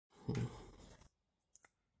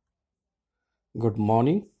Good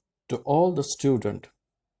morning to all the students.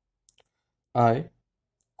 I,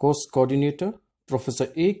 Course Coordinator Professor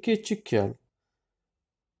A.K. Chikyal,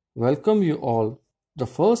 welcome you all the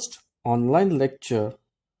first online lecture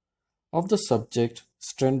of the subject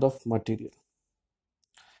Strength of Material.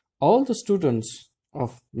 All the students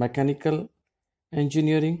of Mechanical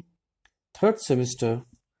Engineering third semester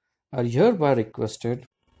are hereby requested.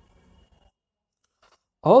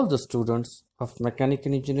 All the students of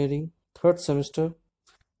Mechanical Engineering third semester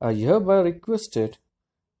are hereby requested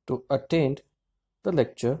to attend the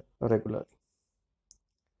lecture regularly.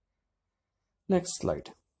 Next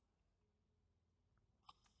slide.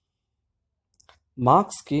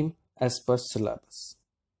 Mark scheme as per syllabus.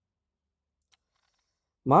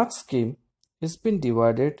 Mark scheme has been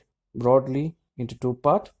divided broadly into two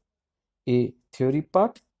parts, A. Theory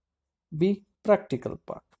part, B. Practical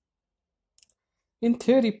part. In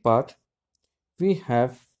theory part, we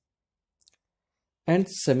have end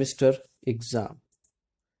semester exam,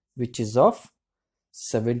 which is of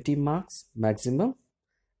 70 marks maximum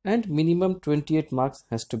and minimum 28 marks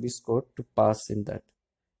has to be scored to pass in that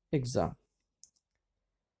exam.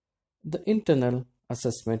 The internal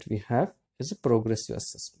assessment we have is a progressive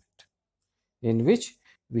assessment, in which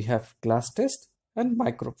we have class test and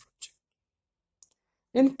micro project.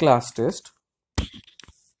 In class test,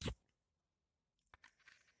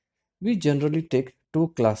 we generally take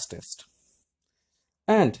two class tests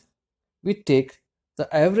and we take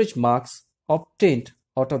the average marks obtained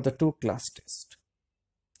out of the two class tests.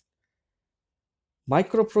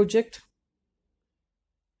 Micro project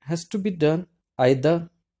has to be done either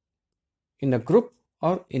in a group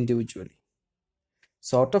or individually.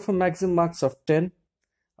 So out of a maximum marks of 10,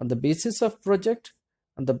 on the basis of project,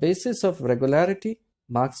 on the basis of regularity,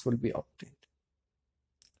 marks will be obtained.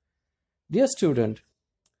 Dear student,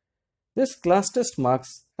 this class test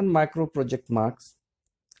marks and micro project marks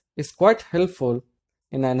is quite helpful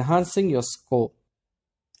in enhancing your score.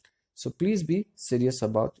 So please be serious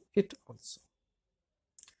about it also.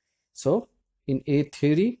 So in A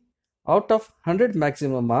theory, out of 100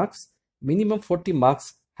 maximum marks, minimum 40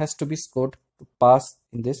 marks has to be scored to pass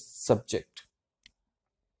in this subject.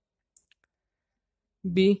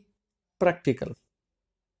 B. Practical.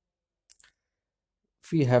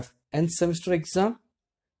 We have end semester exam,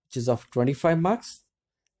 which is of 25 marks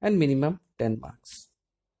and minimum 10 marks.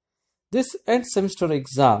 This end semester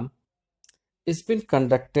exam is been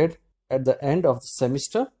conducted at the end of the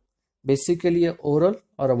semester, basically a oral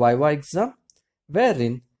or a viva exam,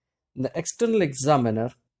 wherein the external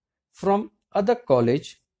examiner from other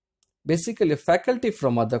college, basically a faculty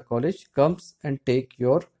from other college, comes and take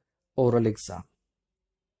your oral exam.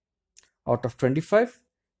 Out of 25,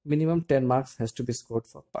 minimum 10 marks has to be scored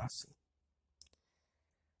for passing.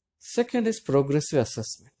 Second is progressive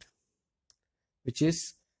assessment, which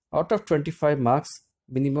is out of 25 marks,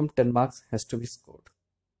 minimum 10 marks has to be scored.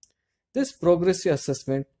 This progressive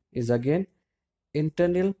assessment is again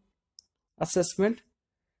internal assessment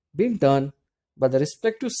being done by the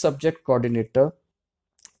respective subject coordinator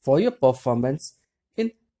for your performance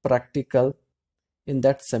in practical in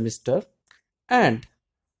that semester and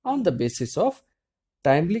on the basis of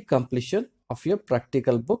timely completion of your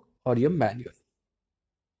practical book or your manual.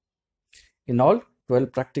 In all,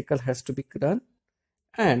 12 practical has to be done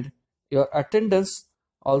and your attendance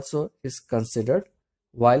also is considered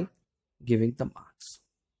while giving the marks.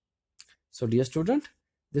 So dear student,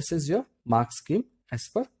 this is your mark scheme as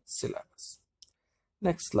per syllabus.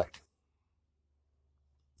 Next slide.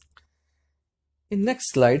 In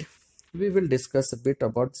next slide, we will discuss a bit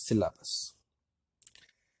about syllabus.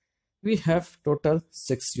 We have total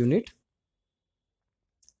 6 units.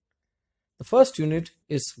 The first unit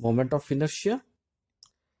is moment of inertia.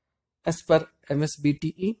 As per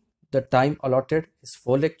MSBTE, the time allotted is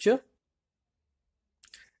 4 lectures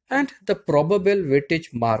and the probable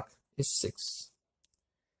weightage mark is 6.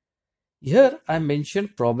 Here I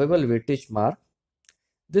mentioned probable weightage mark.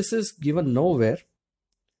 This is given nowhere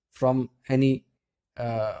from any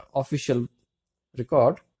official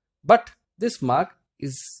record, but this mark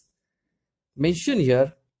is mentioned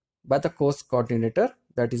here by the course coordinator,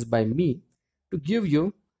 that is by me, to give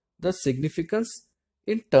you the significance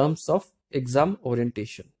in terms of exam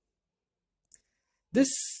orientation. This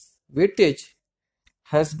weightage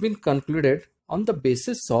has been concluded on the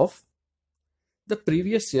basis of the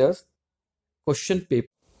previous year's question paper.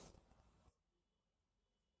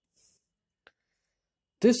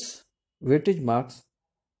 This weightage marks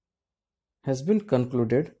has been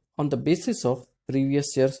concluded on the basis of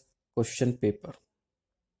previous year's question paper.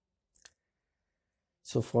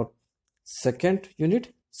 So for second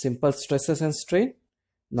unit, simple stresses and strain,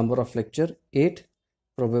 number of lecture 8,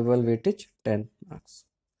 probable weightage 10 marks.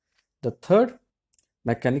 The third,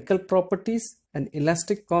 mechanical properties and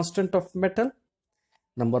elastic constant of metal,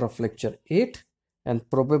 number of lecture 8 and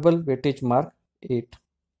probable weightage mark 8.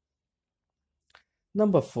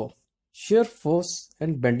 Number 4, shear force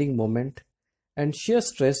and bending moment and shear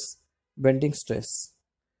stress, bending stress,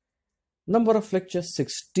 number of lecture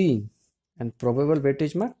 16 and probable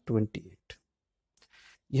weightage mark 28.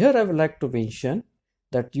 Here I would like to mention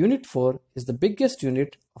that unit 4 is the biggest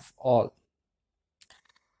unit of all,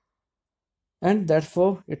 and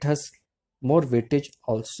therefore it has more weightage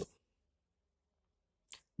also.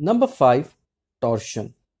 Number 5,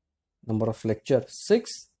 torsion, number of lecture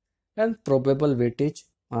 6 and probable weightage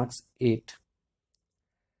marks 8.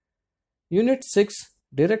 Unit 6,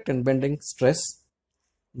 direct and bending stress,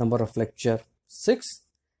 number of lecture 6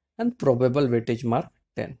 and probable weightage mark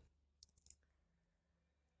 10.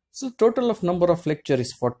 So total of number of lecture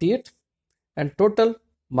is 48 and total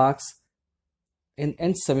marks in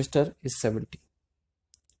end semester is 70.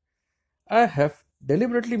 I have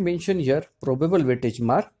deliberately mentioned here probable weightage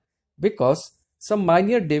mark because some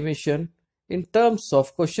minor deviation in terms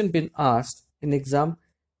of question being asked in exam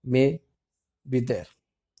may be there.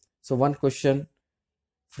 So one question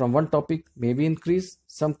from one topic may be increased,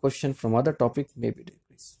 some question from other topic may be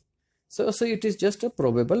decreased. So it is just a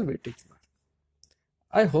probable weightage mark.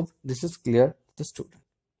 I hope this is clear to the student.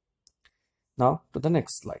 Now to the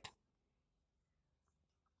next slide.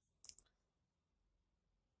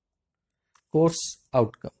 Course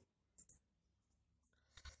outcome.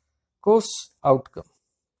 Course outcome.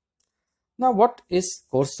 Now what is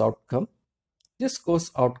course outcome? This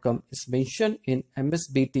course outcome is mentioned in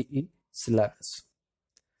MSBTE syllabus.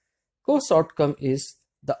 Course outcome is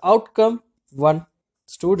the outcome one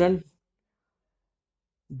student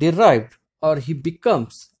derived or he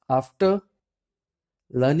becomes after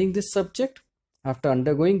learning this subject, after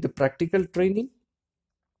undergoing the practical training,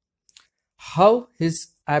 how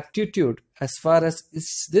his aptitude as far as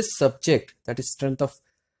this subject, that is strength of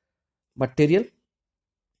material,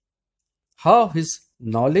 how his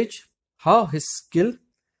knowledge, how his skill,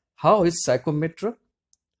 how his psychomotor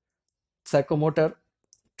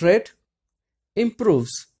trait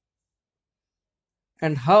improves,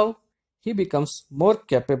 and how he becomes more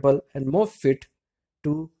capable and more fit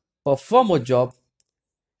to perform a job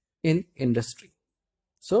in industry.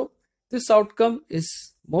 So this outcome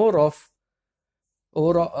is more of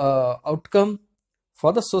overall outcome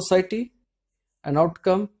for the society, an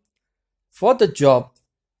outcome for the job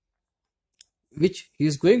which he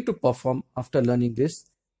is going to perform after learning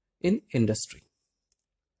this in industry.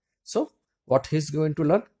 So what he is going to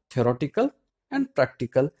learn? Theoretical and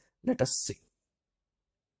practical. Let us see.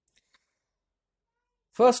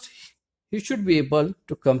 First, he should be able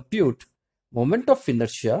to compute moment of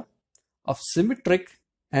inertia of symmetric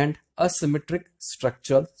and asymmetric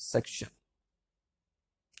structural section.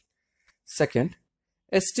 Second,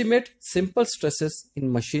 estimate simple stresses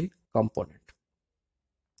in machine component.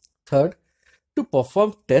 Third, to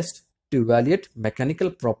perform tests to evaluate mechanical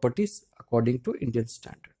properties according to Indian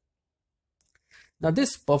standard. Now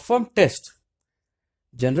this perform test,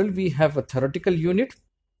 generally we have a theoretical unit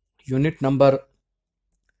number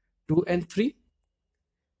 2 and 3,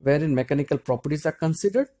 wherein mechanical properties are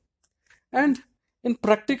considered, and in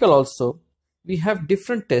practical also we have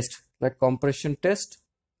different tests like compression test,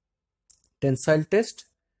 tensile test,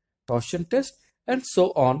 torsion test, and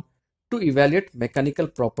so on to evaluate mechanical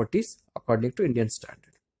properties according to Indian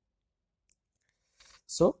standard.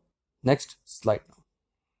 So next slide now.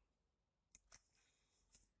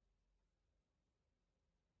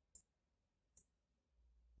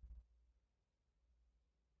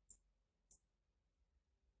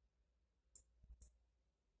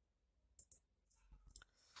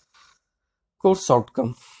 Course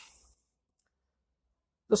outcome.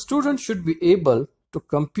 The student should be able to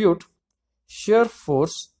compute shear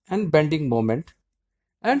force and bending moment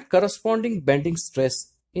and corresponding bending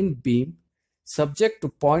stress in beam subject to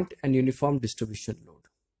point and uniform distribution load.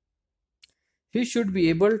 He should be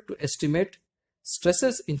able to estimate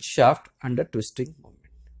stresses in shaft under twisting moment.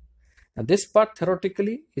 Now this part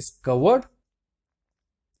theoretically is covered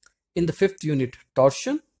in the 5th unit,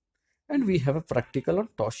 torsion, and we have a practical on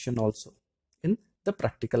torsion also in the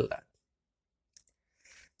practical lab.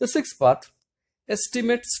 The 6th part,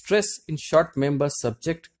 estimate stress in short member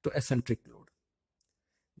subject to eccentric load.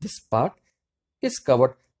 This part is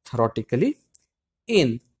covered theoretically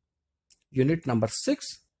in unit number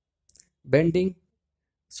 6,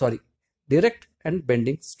 direct and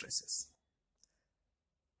bending stresses.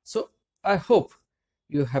 So I hope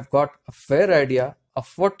you have got a fair idea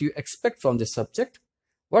of what you expect from this subject.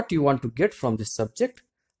 what you want to get from this subject,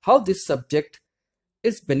 how this subject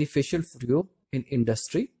is beneficial for you in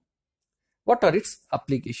industry, what are its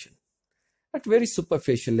application. At very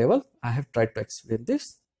superficial level, I have tried to explain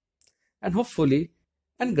this, and hopefully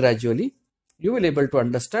and gradually you will be able to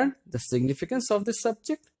understand the significance of this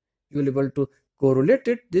subject. You will be able to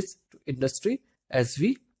correlate this to industry as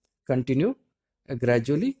we continue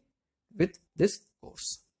gradually with this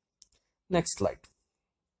course. Next slide.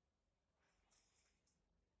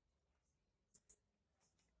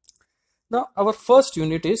 Now our first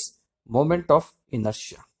unit is moment of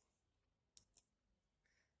inertia.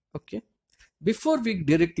 Okay. Before we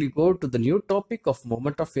directly go to the new topic of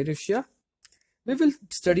moment of inertia, we will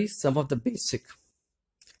study some of the basic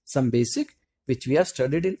which we have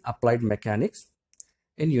studied in applied mechanics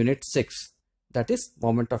in unit 6, that is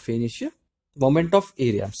moment of area.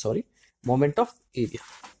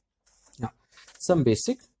 Now some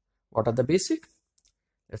basic. What are the basic?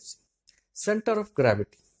 Let's see. Center of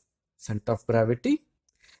gravity. Center of gravity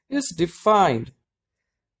is defined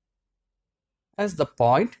as the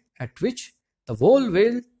point at which the whole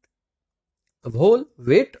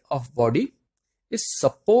weight of body is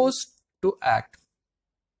supposed to act.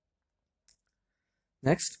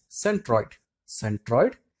 Next, centroid.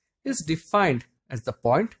 Centroid is defined as the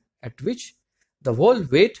point at which the whole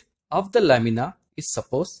weight of the lamina is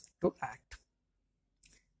supposed to act.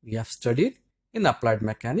 We have studied in applied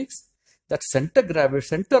mechanics that center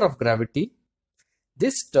of gravity,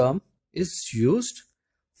 this term is used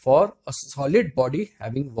for a solid body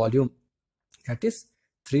having volume, that is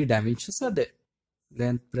 3 dimensions are there,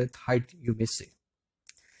 length, breadth, height, you may say.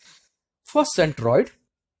 For centroid,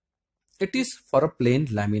 it is for a plane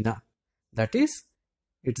lamina, that is,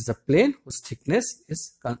 it is a plane whose thickness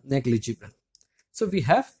is negligible. So we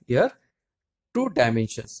have here 2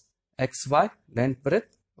 dimensions, x, y, length,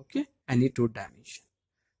 breadth, okay, any 2 dimension.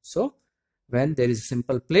 So when there is a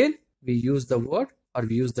simple plane, we use the word or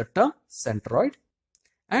we use the term centroid,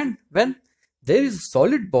 and when there is a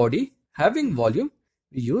solid body having volume,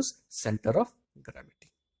 we use center of gravity.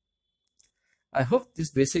 I hope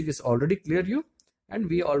this basic is already clear you, and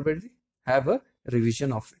we already have a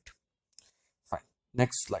revision of it. Fine.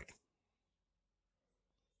 Next slide.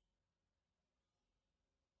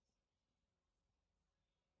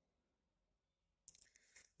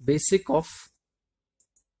 Basic of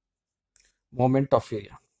moment of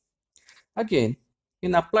area. Again,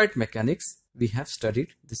 in applied mechanics, we have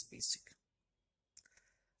studied this basic.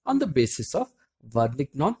 On the basis of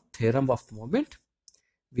Varignon theorem of moment,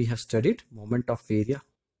 we have studied moment of area.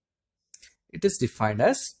 It is defined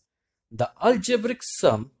as the algebraic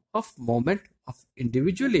sum of moment of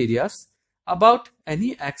individual areas about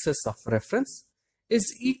any axis of reference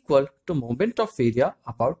is equal to moment of area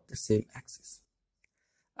about the same axis.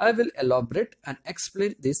 I will elaborate and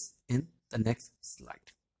explain this in the next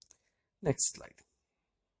slide. Next slide.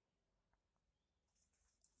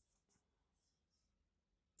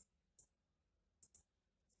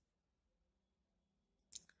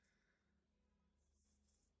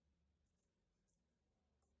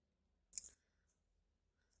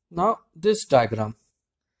 Now this diagram,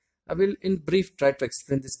 I will in brief try to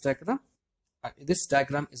explain this diagram. This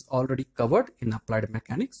diagram is already covered in applied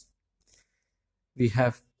mechanics. We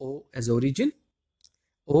have O as origin,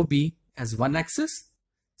 OB as one axis,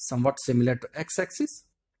 somewhat similar to x-axis,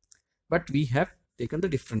 but we have taken the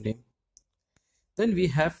different name. Then we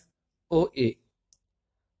have OA,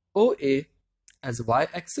 OA as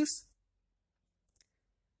y-axis.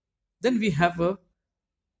 Then we have a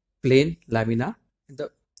plane lamina,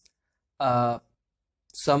 the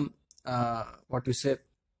what we say,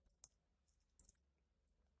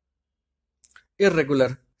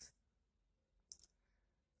 irregular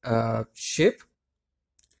shape,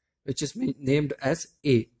 which is named as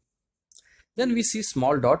A. Then we see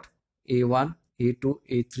small dot A1, A2,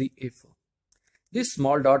 A3, A4. These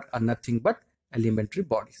small dot are nothing but elementary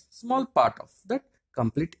bodies, small part of that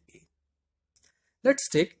complete A. Let's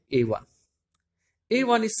take A1.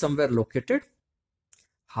 A1 is somewhere located.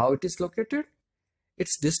 How it is located?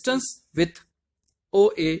 Its distance with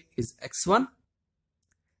OA is x1.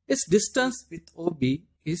 Its distance with OB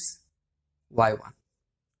is y1.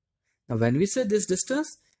 Now when we say this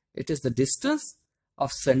distance, it is the distance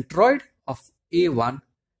of centroid of A1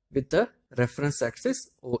 with the reference axis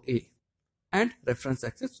OA and reference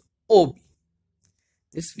axis OB.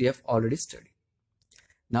 This we have already studied.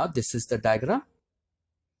 Now this is the diagram.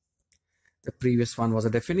 The previous one was a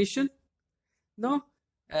definition. Now,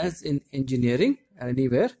 as in engineering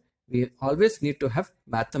anywhere, we always need to have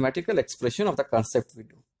mathematical expression of the concept we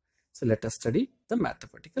do. So let us study the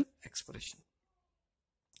mathematical expression.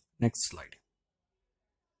 Next slide.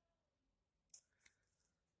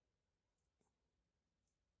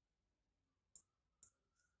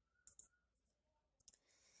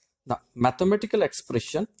 Now, mathematical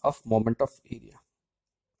expression of moment of area.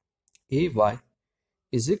 Ay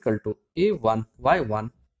is equal to A1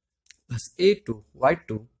 Y1 plus A2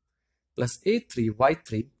 Y2 plus A3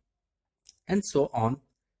 Y3 and so on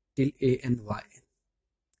till An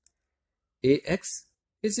Yn. Ax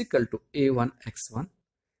is equal to A1 X1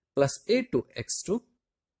 plus A2 X2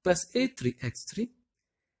 plus A3 X3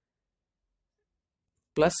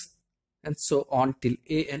 plus and so on till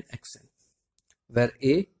An Xn, where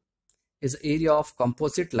A is area of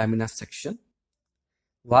composite laminar section,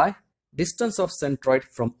 Y distance of centroid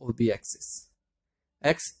from OB axis,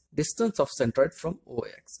 X distance of centroid from OA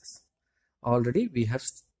axis. Already we have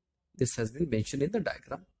this has been mentioned in the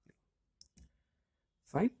diagram.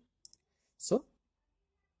 Fine. So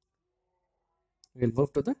we'll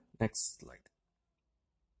move to the next slide.